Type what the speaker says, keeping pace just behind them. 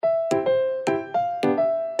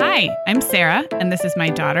Hi, I'm Sarah, and this is my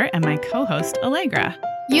daughter and my co-host, Allegra.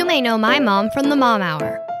 You may know my mom from the Mom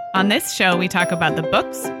Hour. On this show, we talk about the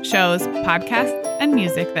books, shows, podcasts, and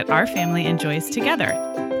music that our family enjoys together,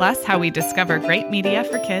 plus how we discover great media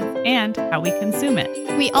for kids and how we consume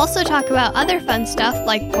it. We also talk about other fun stuff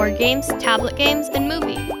like board games, tablet games, and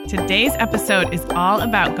movies. Today's episode is all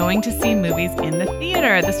about going to see movies in the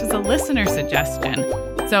theater. This was a listener suggestion.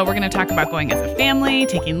 So we're going to talk about going as a family,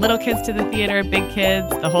 taking little kids to the theater, big kids,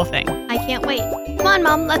 the whole thing. I can't wait. Come on,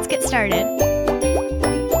 Mom, let's get started.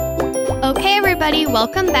 Okay, everybody,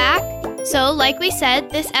 welcome back. So, like we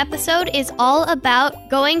said, this episode is all about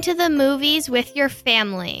going to the movies with your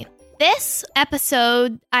family. This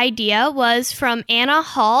episode idea was from Anna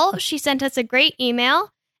Hall. She sent us a great email,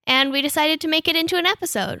 and we decided to make it into an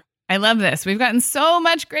episode. I love this. We've gotten so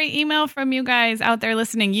much great email from you guys out there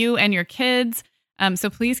listening, you and your kids.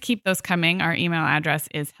 So please keep those coming. Our email address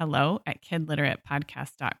is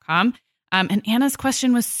hello@kidliteratepodcast.com. And Anna's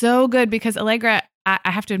question was so good because, Allegra, I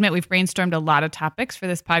have to admit, we've brainstormed a lot of topics for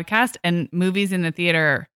this podcast, and movies in the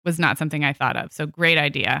theater was not something I thought of. So great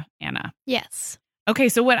idea, Anna. Yes. Okay,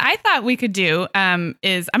 so what I thought we could do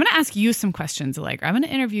is I'm going to ask you some questions, Allegra. I'm going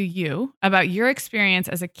to interview you about your experience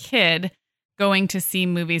as a kid going to see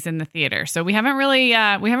movies in the theater. So we haven't really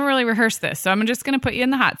rehearsed this. So I'm just going to put you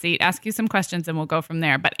in the hot seat, ask you some questions, and we'll go from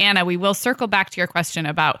there. But Anna, we will circle back to your question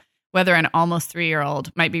about whether an almost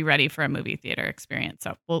 3-year-old might be ready for a movie theater experience.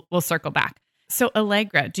 So we'll circle back. So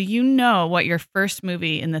Allegra, do you know what your first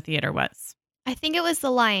movie in the theater was? I think it was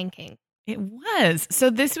The Lion King. It was.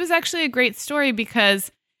 So this was actually a great story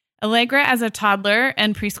because Allegra, as a toddler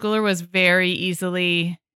and preschooler, was very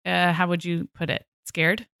easily, how would you put it?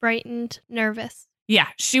 Scared? Frightened, nervous. Yeah,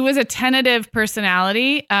 she was a tentative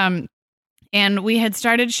personality. And we had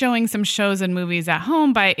started showing some shows and movies at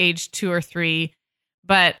home by age 2 or 3.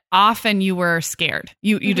 But often you were scared.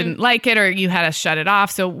 You didn't like it or you had to shut it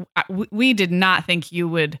off. So we did not think you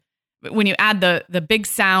would, when you add the big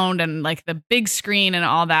sound and like the big screen and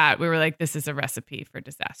all that, we were like, this is a recipe for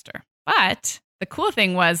disaster. But the cool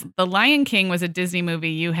thing was The Lion King was a Disney movie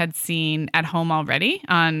you had seen at home already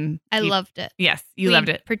on... I loved it. Yes, we loved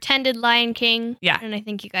it. Pretended Lion King. Yeah. And I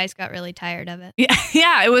think you guys got really tired of it.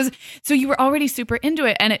 Yeah, it was. So you were already super into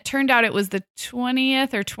it. And it turned out it was the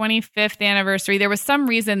 20th or 25th anniversary. There was some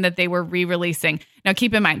reason that they were re-releasing. Now,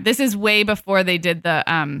 keep in mind, this is way before they did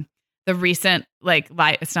the recent,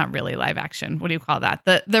 it's not really live action. What do you call that?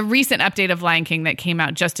 The recent update of Lion King that came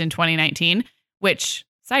out just in 2019, which...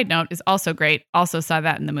 side note is also great. Also saw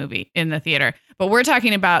that in the theater. But we're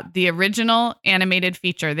talking about the original animated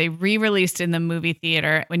feature. They re-released in the movie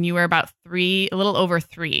theater when you were about 3, a little over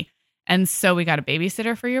 3. And so we got a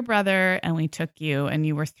babysitter for your brother and we took you and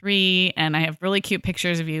you were 3. And I have really cute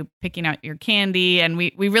pictures of you picking out your candy. And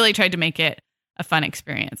we really tried to make it a fun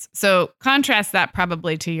experience. So contrast that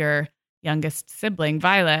probably to your youngest sibling,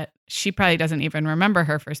 Violet. She probably doesn't even remember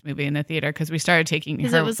her first movie in the theater because we started taking her.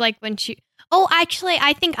 Because it was like when she... Oh, actually,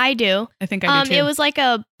 I think I do. I think I do too. It was like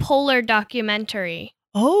a polar documentary.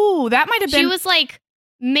 Oh, that might have been... She was like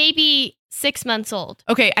maybe 6 months old.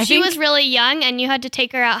 Okay, She was really young and you had to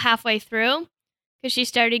take her out halfway through because she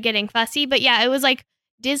started getting fussy. But yeah, it was like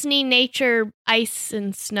Disney nature ice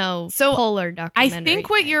and snow polar documentary. I think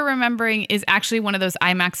what you're remembering is actually one of those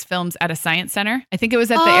IMAX films at a science center. I think it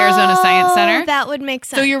was at the Arizona Science Center. That would make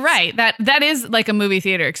sense. So you're right. That is like a movie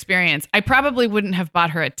theater experience. I probably wouldn't have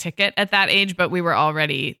bought her a ticket at that age, but we were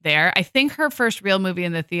already there. I think her first real movie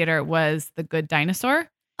in the theater was The Good Dinosaur.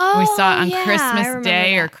 Oh, we saw it on yeah, Christmas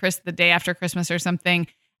Day or the day after Christmas or something.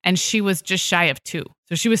 And she was just shy of 2.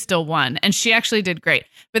 So she was still 1. And she actually did great.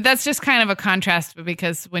 But that's just kind of a contrast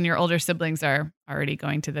because when your older siblings are already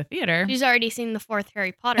going to the theater. She's already seen the 4th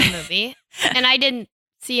Harry Potter movie. And I didn't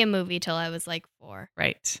see a movie till I was like 4.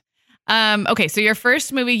 Right. Okay. So your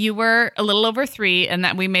first movie, you were a little over 3. And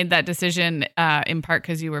that we made that decision in part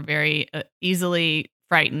because you were very easily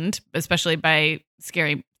frightened, especially by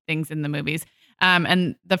scary things in the movies.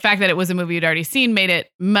 And the fact that it was a movie you'd already seen made it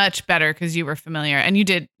much better because you were familiar and you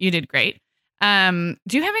did great. Do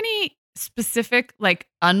you have any specific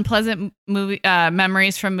unpleasant movie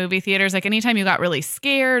memories from movie theaters? Like anytime you got really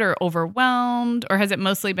scared or overwhelmed, or has it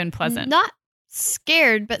mostly been pleasant? Not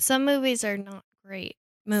scared, but some movies are not great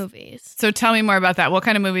movies. So tell me more about that. What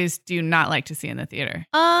kind of movies do you not like to see in the theater?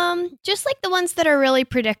 Just like the ones that are really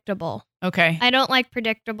predictable. Okay. I don't like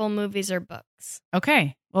predictable movies or books.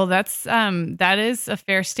 Okay. Well, that is a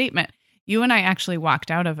fair statement. You and I actually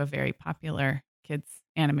walked out of a very popular kids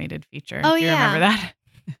animated feature. Oh, do you yeah. remember that?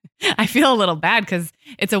 I feel a little bad because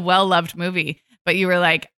it's a well-loved movie, but you were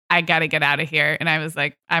like, I got to get out of here. And I was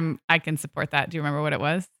like, I can support that. Do you remember what it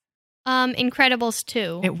was? Incredibles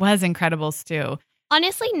 2. It was Incredibles 2.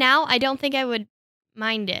 Honestly, now I don't think I would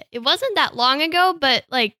mind it. It wasn't that long ago, but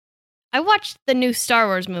like I watched the new Star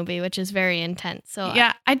Wars movie, which is very intense. So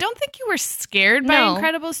yeah, I don't think you were scared by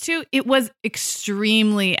Incredibles 2. It was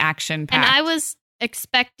extremely action-packed. And I was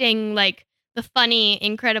expecting like the funny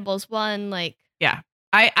Incredibles 1, like yeah.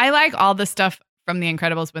 I like all the stuff from the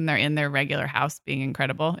Incredibles when they're in their regular house being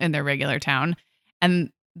incredible in their regular town.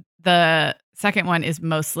 And the second one is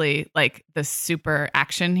mostly like the super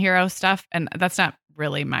action hero stuff. And that's not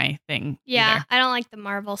really my thing. Yeah, either. I don't like the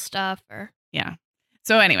Marvel stuff Yeah.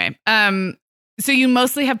 So anyway, so you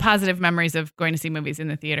mostly have positive memories of going to see movies in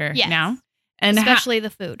the theater now? And especially the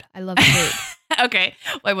food. I love the food. Okay.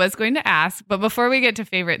 Well, I was going to ask, but before we get to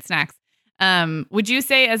favorite snacks, would you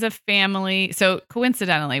say as a family, so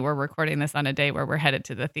coincidentally, we're recording this on a day where we're headed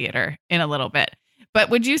to the theater in a little bit, but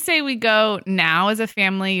would you say we go now as a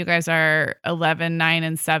family? You guys are 11, 9,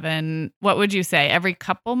 and 7. What would you say? Every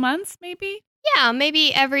couple months, maybe? Yeah,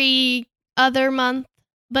 maybe every other month,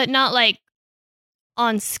 but not like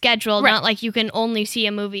on schedule, not like you can only see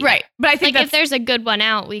a movie. Right. But I think like if there's a good one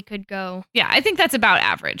out, we could go. Yeah, I think that's about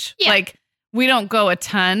average. Yeah. Like we don't go a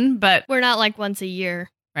ton, but we're not like once a year.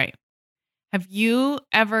 Right. Have you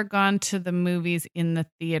ever gone to the movies in the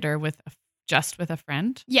theater just with a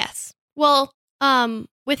friend? Yes. Well,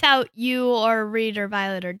 without you or Reed or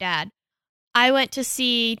Violet or Dad. I went to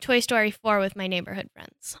see Toy Story 4 with my neighborhood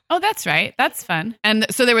friends. Oh, that's right. That's fun. And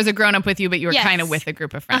so there was a grown-up with you, but you were kind of with a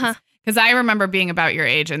group of friends. Because I remember being about your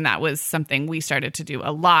age, and that was something we started to do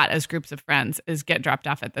a lot as groups of friends, is get dropped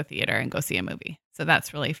off at the theater and go see a movie. So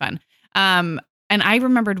that's really fun. And I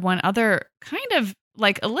remembered one other kind of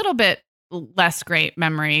like a little bit less great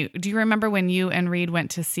memory. Do you remember when you and Reed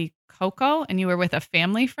went to see Coco and you were with a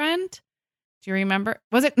family friend? Do you remember?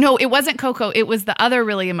 Was it? No, it wasn't Coco. It was the other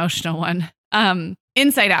really emotional one.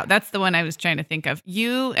 Inside Out. That's the one I was trying to think of.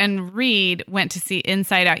 You and Reed went to see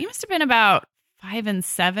Inside Out. You must have been about 5 and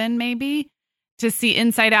 7, maybe, to see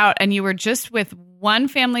Inside Out. And you were just with one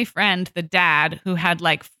family friend, the dad, who had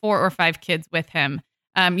like 4 or 5 kids with him.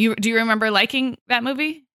 Do you remember liking that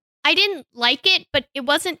movie? I didn't like it, but it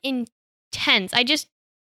wasn't intense. I just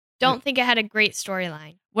don't think it had a great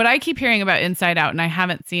storyline. What I keep hearing about Inside Out, and I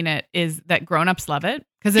haven't seen it, is that grown-ups love it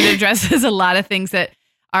because it addresses a lot of things that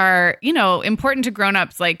are, important to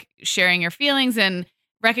grown-ups, like sharing your feelings and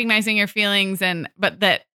recognizing your feelings, but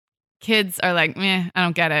that kids are like, I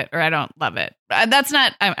don't get it, or I don't love it. That's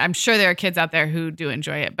not, I'm sure there are kids out there who do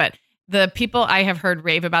enjoy it, but the people I have heard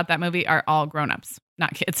rave about that movie are all grown-ups,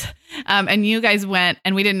 not kids. And you guys went,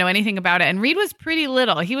 and we didn't know anything about it. And Reed was pretty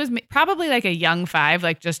little. He was probably like a young 5,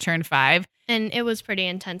 like just turned 5. And it was pretty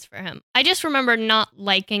intense for him. I just remember not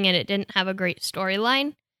liking it. It didn't have a great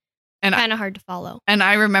storyline. And kind of hard to follow. And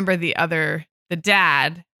I remember the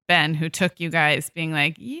dad, Ben, who took you guys, being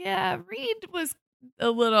like, yeah, Reed was a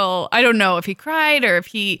little, I don't know if he cried or if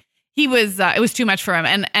he was, it was too much for him.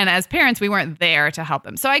 And as parents, we weren't there to help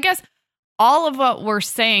him. So I guess all of what we're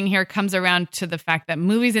saying here comes around to the fact that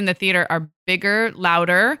movies in the theater are bigger,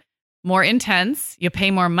 louder, more intense. You pay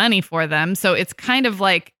more money for them. So it's kind of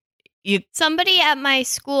like somebody at my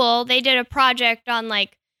school, they did a project on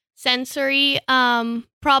like sensory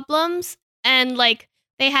problems, and like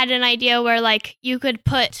they had an idea where like you could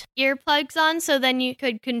put earplugs on, so then you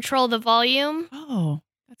could control the volume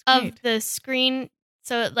of the screen,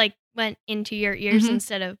 so it like went into your ears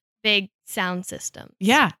instead of big sound systems.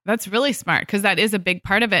 Yeah, that's really smart, because that is a big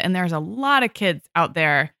part of it. And there's a lot of kids out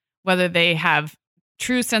there, whether they have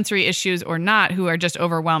true sensory issues or not, who are just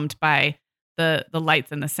overwhelmed by the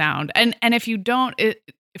lights and the sound. And if you don't,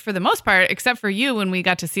 for the most part, except for you, when we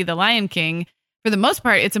got to see The Lion King, for the most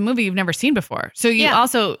part, it's a movie you've never seen before. So you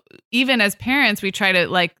also, even as parents, we try to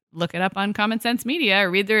like look it up on Common Sense Media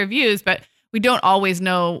or read the reviews, but we don't always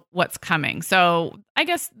know what's coming. So I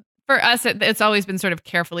guess for us, it's always been sort of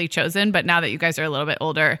carefully chosen. But now that you guys are a little bit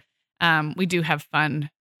older, we do have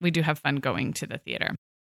fun. We do have fun going to the theater.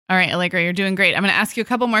 All right, Allegra, you're doing great. I'm going to ask you a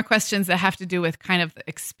couple more questions that have to do with kind of the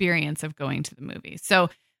experience of going to the movie. So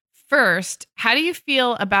first, how do you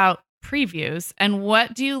feel about previews, and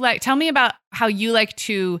what do you like? Tell me about how you like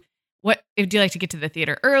to, do you like to get to the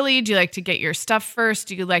theater early? Do you like to get your stuff first?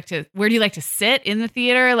 Where do you like to sit in the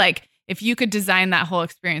theater? Like, if you could design that whole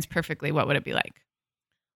experience perfectly, what would it be like?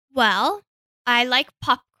 Well, I like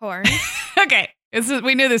popcorn. Okay.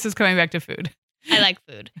 We knew this was coming back to food. I like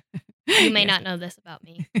food. You may not know this about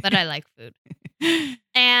me, but I like food.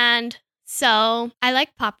 And so I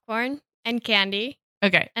like popcorn and candy.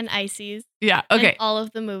 Okay. And ices. Yeah. Okay. And all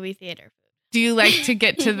of the movie theater food. Do you like to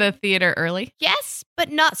get to the theater early? Yes,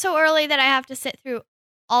 but not so early that I have to sit through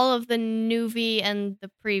all of the Nuvi and the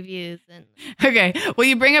previews. And Okay. Well,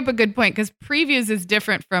 you bring up a good point because previews is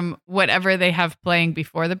different from whatever they have playing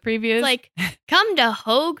before the previews. like, come to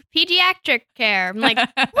Hogue Pediatric Care. I'm like,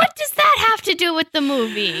 what does that have to do with the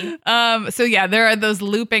movie? So yeah, there are those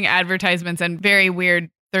looping advertisements and very weird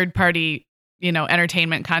third-party,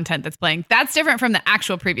 entertainment content that's playing. That's different from the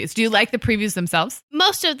actual previews. Do you like the previews themselves?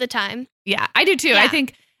 Most of the time. Yeah, I do too. Yeah. I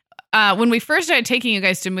think when we first started taking you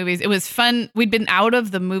guys to movies, it was fun. We'd been out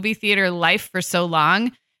of the movie theater life for so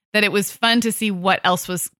long that it was fun to see what else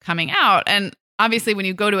was coming out. And obviously, when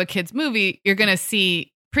you go to a kid's movie, you're going to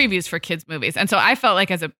see previews for kids' movies. And so I felt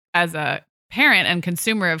like as a parent and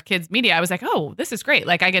consumer of kids' media, I was like, oh, this is great.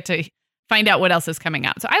 Like I get to find out what else is coming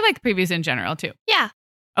out. So I like previews in general too. Yeah.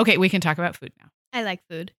 Okay, we can talk about food now. I like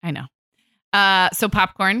food. I know. So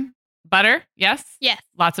popcorn, butter, yes? Yes.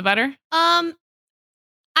 Lots of butter?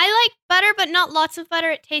 I like butter, but not lots of butter.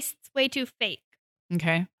 It tastes way too fake.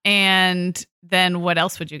 Okay. And then what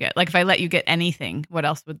else would you get? Like if I let you get anything, what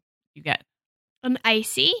else would you get? An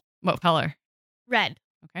icy. What color? Red.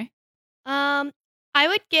 Okay. I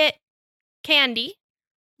would get candy,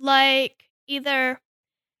 like either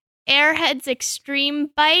Airheads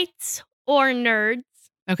Extreme Bites or Nerds.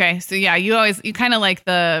 Okay. So yeah, you kind of like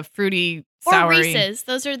the fruity, Or soury. Reese's.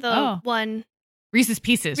 Those are the one. Reese's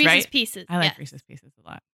Pieces, Reese's right? Pieces. I like yes. Reese's Pieces a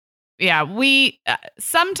lot. Yeah, we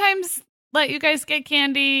sometimes let you guys get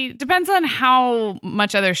candy. Depends on how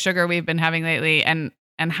much other sugar we've been having lately and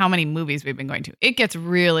how many movies we've been going to. It gets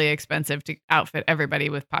really expensive to outfit everybody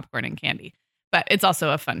with popcorn and candy, but it's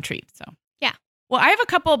also a fun treat. So yeah. Well, I have a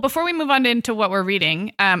couple, before we move on into what we're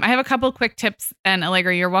reading, I have a couple quick tips, and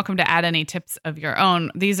Allegra, you're welcome to add any tips of your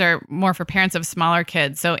own. These are more for parents of smaller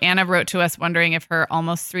kids. So Anna wrote to us wondering if her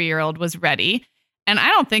almost 3-year-old was ready. And I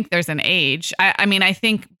don't think there's an age. I mean, I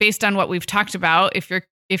think based on what we've talked about, if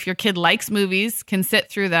your kid likes movies, can sit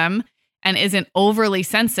through them, and isn't overly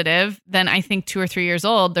sensitive, then I think 2 or 3 years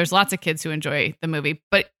old, there's lots of kids who enjoy the movie.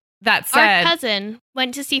 But that said, our cousin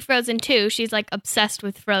went to see Frozen 2. She's like obsessed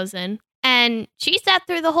with Frozen. And she sat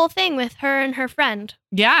through the whole thing with her and her friend.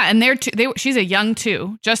 Yeah, and she's a young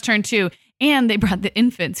 2, just turned 2, and they brought the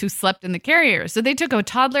infants who slept in the carrier. So they took a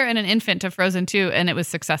toddler and an infant to Frozen 2, and it was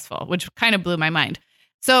successful, which kind of blew my mind.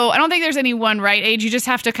 So I don't think there's any one right age. You just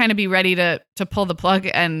have to kind of be ready to pull the plug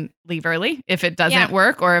and leave early if it doesn't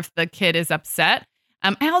work or if the kid is upset.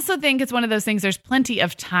 I also think it's one of those things, there's plenty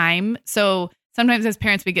of time. So sometimes as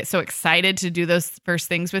parents, we get so excited to do those first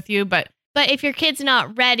things with you, But if your kid's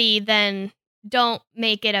not ready, then don't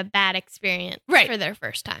make it a bad experience for their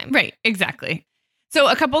first time. Right, exactly. So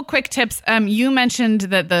a couple quick tips. You mentioned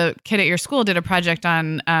that the kid at your school did a project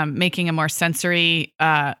on making a more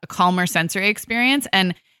calmer sensory experience.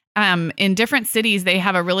 And in different cities, they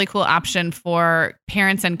have a really cool option for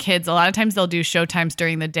parents and kids. A lot of times they'll do showtimes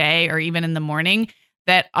during the day or even in the morning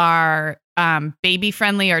that are baby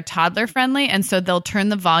friendly or toddler friendly. And so they'll turn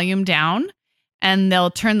the volume down and they'll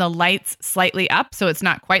turn the lights slightly up so it's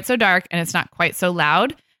not quite so dark and it's not quite so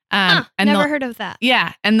loud. And never heard of that.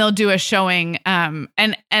 Yeah, and they'll do a showing.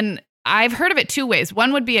 And I've heard of it 2 ways.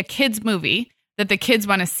 One would be a kids movie that the kids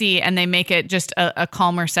want to see, and they make it just a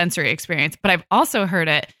calmer sensory experience. But I've also heard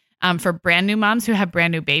it for brand new moms who have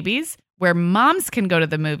brand new babies, where moms can go to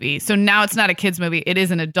the movie. So now it's not a kids movie; it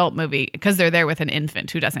is an adult movie because they're there with an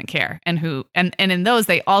infant who doesn't care, and in those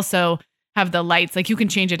they also have the lights, like you can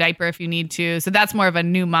change a diaper if you need to. So that's more of a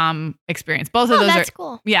new mom experience. Both of those that's are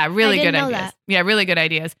cool. Yeah, really good know ideas. That. Yeah, really good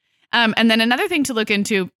ideas. And then another thing to look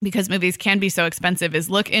into, because movies can be so expensive, is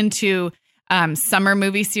look into summer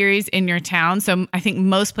movie series in your town. So I think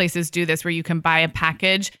most places do this where you can buy a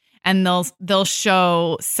package and they'll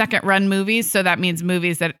show second run movies. So that means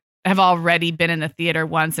movies that have already been in the theater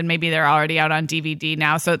once and maybe they're already out on DVD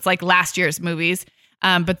now. So it's like last year's movies,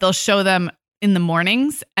 but they'll show them in the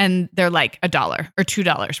mornings and they're like $1 or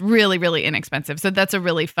 $2, really, really inexpensive. So that's a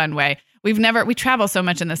really fun way. We travel so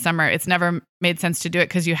much in the summer. It's never made sense to do it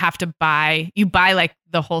because you have to buy like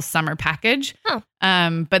the whole summer package. Oh.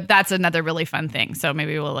 But that's another really fun thing. So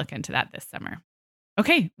maybe we'll look into that this summer.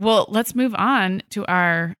 Okay. Well, let's move on to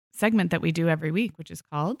our segment that we do every week, which is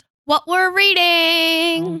called What We're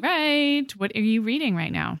Reading. All right. What are you reading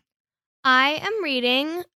right now? I am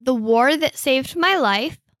reading The War That Saved My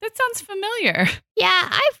Life. That sounds familiar. Yeah,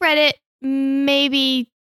 I've read it maybe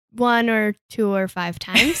 1 or 2 or 5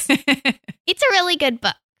 times. It's a really good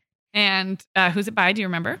book. And who's it by? Do you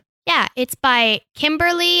remember? Yeah, it's by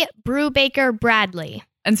Kimberly Brubaker Bradley.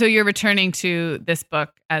 And so you're returning to this book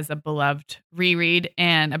as a beloved reread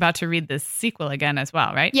and about to read the sequel again as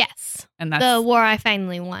well, right? Yes. And that's The War I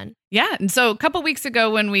Finally Won. Yeah. And so a couple weeks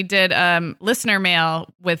ago when we did listener mail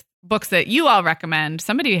with books that you all recommend.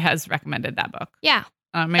 Somebody has recommended that book. Yeah.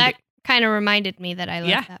 Maybe. That kind of reminded me that I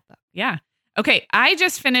love that book. Yeah. Okay. I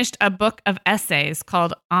just finished a book of essays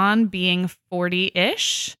called On Being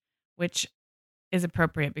 40-ish, which is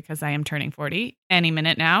appropriate because I am turning 40 any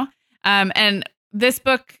minute now. And this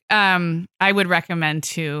book, I would recommend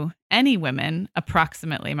to any women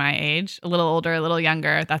approximately my age, a little older, a little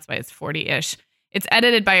younger. That's why it's 40-ish. It's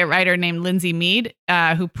edited by a writer named Lindsay Mead,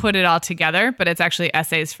 who put it all together, but it's actually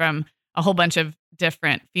essays from a whole bunch of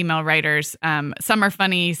different female writers. Some are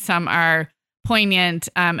funny, some are poignant,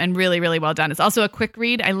 and really, really well done. It's also a quick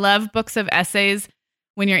read. I love books of essays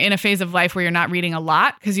when you're in a phase of life where you're not reading a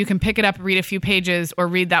lot, because you can pick it up, read a few pages, or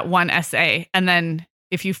read that one essay. And then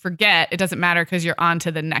if you forget, it doesn't matter because you're on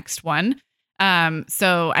to the next one.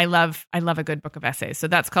 So I love a good book of essays. So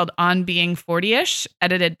that's called On Being 40-ish,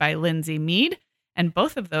 edited by Lindsay Mead. And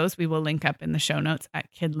both of those we will link up in the show notes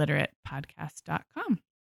at kidliteratepodcast.com.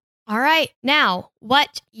 All right. Now,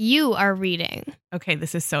 what you are reading. Okay,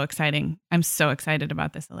 this is so exciting. I'm so excited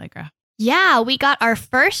about this, Allegra. Yeah, we got our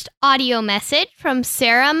first audio message from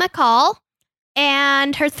Sarah McCall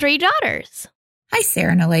and her 3 daughters. Hi,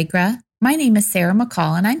 Sarah and Allegra. My name is Sarah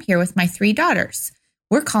McCall, and I'm here with my 3 daughters.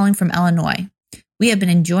 We're calling from Illinois. We have been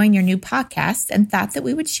enjoying your new podcast and thought that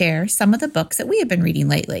we would share some of the books that we have been reading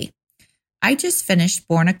lately. I just finished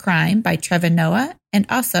Born a Crime by Trevor Noah and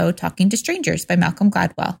also Talking to Strangers by Malcolm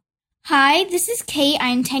Gladwell. Hi, this is Kate.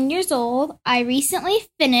 I'm 10 years old. I recently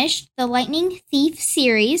finished the Lightning Thief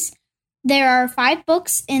series. There are 5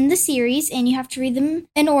 books in the series, and you have to read them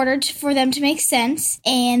in order for them to make sense,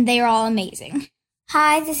 and they are all amazing.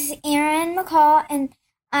 Hi, this is Erin McCall, and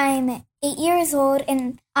I'm 8 years old,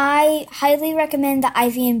 and I highly recommend the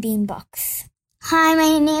Ivy and Bean books. Hi,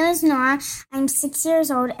 my name is Nora. I'm 6 years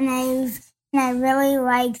old, and I really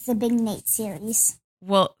like the Big Nate series.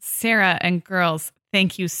 Well, Sarah and girls,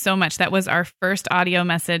 thank you so much. That was our first audio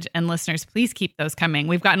message, and listeners, please keep those coming.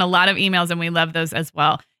 We've gotten a lot of emails, and we love those as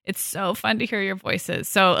well. It's so fun to hear your voices.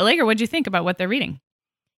 So, Allegra, what did you think about what they're reading?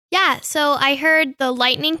 Yeah, so I heard The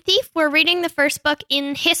Lightning Thief. We're reading the first book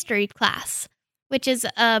in history class, which is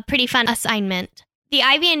a pretty fun assignment. The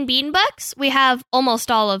Ivy and Bean books, we have almost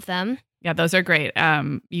all of them. Yeah, those are great.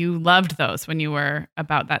 You loved those when you were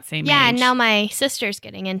about that same age. Yeah, and now my sister's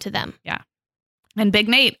getting into them. Yeah. And Big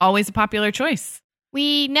Nate, always a popular choice.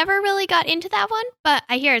 We never really got into that one, but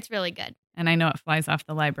I hear it's really good. And I know it flies off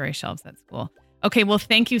the library shelves at school. Okay, well,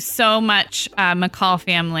 thank you so much, McCall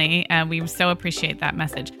family. We so appreciate that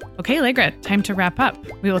message. Okay, Allegra, time to wrap up.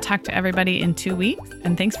 We will talk to everybody in 2 weeks,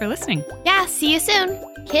 and thanks for listening. Yeah, see you soon.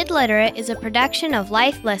 Kid Literate is a production of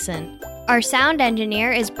Life Listen. Our sound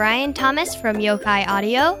engineer is Brian Thomas from Yokai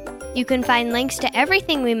Audio. You can find links to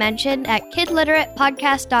everything we mentioned at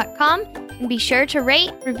kidliteratepodcast.com, and be sure to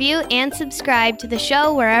rate, review, and subscribe to the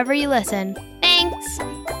show wherever you listen. Thanks!